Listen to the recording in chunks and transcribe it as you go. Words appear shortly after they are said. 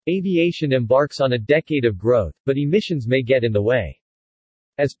Aviation embarks on a decade of growth, but emissions may get in the way.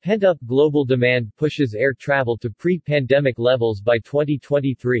 As pent-up global demand pushes air travel to pre-pandemic levels by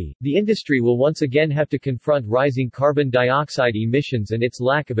 2023, the industry will once again have to confront rising carbon dioxide emissions and its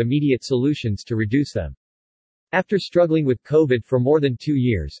lack of immediate solutions to reduce them. After struggling with COVID for more than 2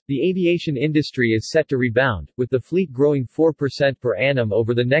 years, the aviation industry is set to rebound, with the fleet growing 4% per annum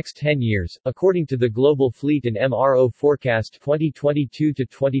over the next 10 years, according to the Global Fleet and MRO Forecast 2022 to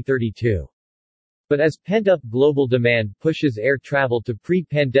 2032. But as pent-up global demand pushes air travel to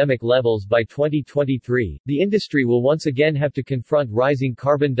pre-pandemic levels by 2023, the industry will once again have to confront rising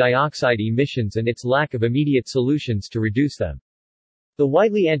carbon dioxide emissions and its lack of immediate solutions to reduce them. The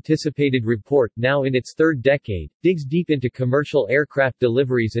widely anticipated report, now in its third decade, digs deep into commercial aircraft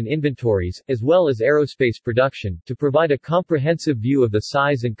deliveries and inventories, as well as aerospace production, to provide a comprehensive view of the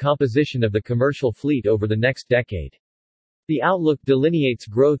size and composition of the commercial fleet over the next decade. The outlook delineates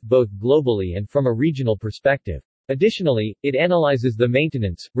growth both globally and from a regional perspective. Additionally, it analyzes the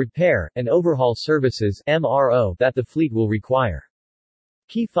maintenance, repair, and overhaul services (MRO) that the fleet will require.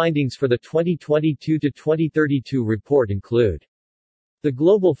 Key findings for the 2022 to 2032 report include: the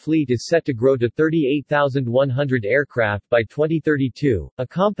global fleet is set to grow to 38,100 aircraft by 2032, a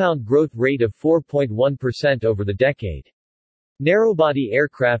compound growth rate of 4.1% over the decade. Narrowbody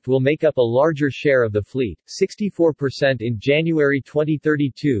aircraft will make up a larger share of the fleet, 64% in January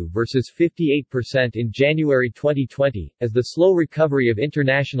 2032 versus 58% in January 2020, as the slow recovery of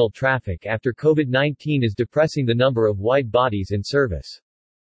international traffic after COVID-19 is depressing the number of wide bodies in service.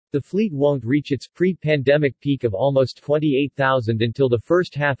 The fleet won't reach its pre-pandemic peak of almost 28,000 until the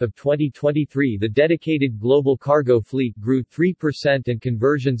first half of 2023. The dedicated global cargo fleet grew 3% and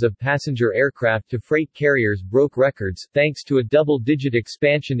conversions of passenger aircraft to freight carriers broke records, thanks to a double-digit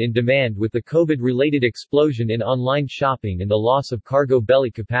expansion in demand with the COVID-related explosion in online shopping and the loss of cargo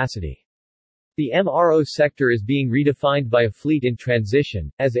belly capacity. The MRO sector is being redefined by a fleet in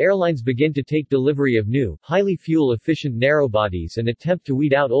transition, as airlines begin to take delivery of new, highly fuel-efficient narrowbodies and attempt to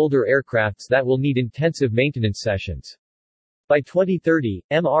weed out older aircrafts that will need intensive maintenance sessions. By 2030,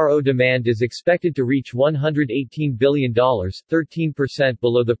 MRO demand is expected to reach $118 billion, 13%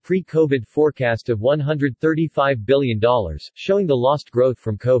 below the pre-COVID forecast of $135 billion, showing the lost growth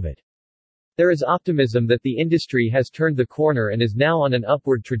from COVID. There is optimism that the industry has turned the corner and is now on an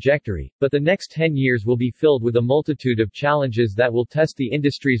upward trajectory, but the next 10 years will be filled with a multitude of challenges that will test the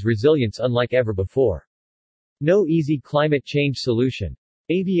industry's resilience unlike ever before. No easy climate change solution.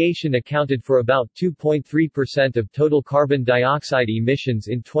 Aviation accounted for about 2.3% of total carbon dioxide emissions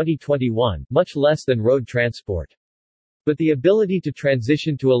in 2021, much less than road transport. But the ability to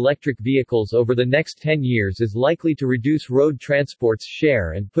transition to electric vehicles over the next 10 years is likely to reduce road transport's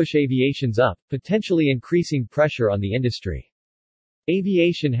share and push aviation's up, potentially increasing pressure on the industry.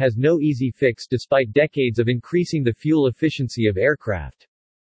 Aviation has no easy fix despite decades of increasing the fuel efficiency of aircraft.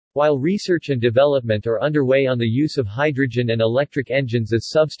 While research and development are underway on the use of hydrogen and electric engines as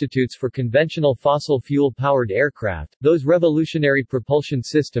substitutes for conventional fossil fuel-powered aircraft, those revolutionary propulsion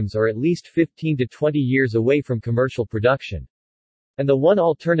systems are at least 15 to 20 years away from commercial production. And the one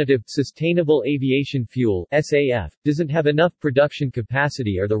alternative, sustainable aviation fuel (SAF), doesn't have enough production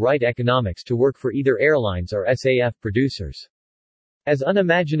capacity or the right economics to work for either airlines or SAF producers. As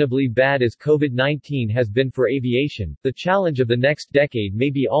unimaginably bad as COVID-19 has been for aviation, the challenge of the next decade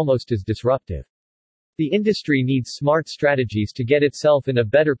may be almost as disruptive. The industry needs smart strategies to get itself in a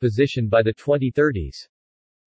better position by the 2030s.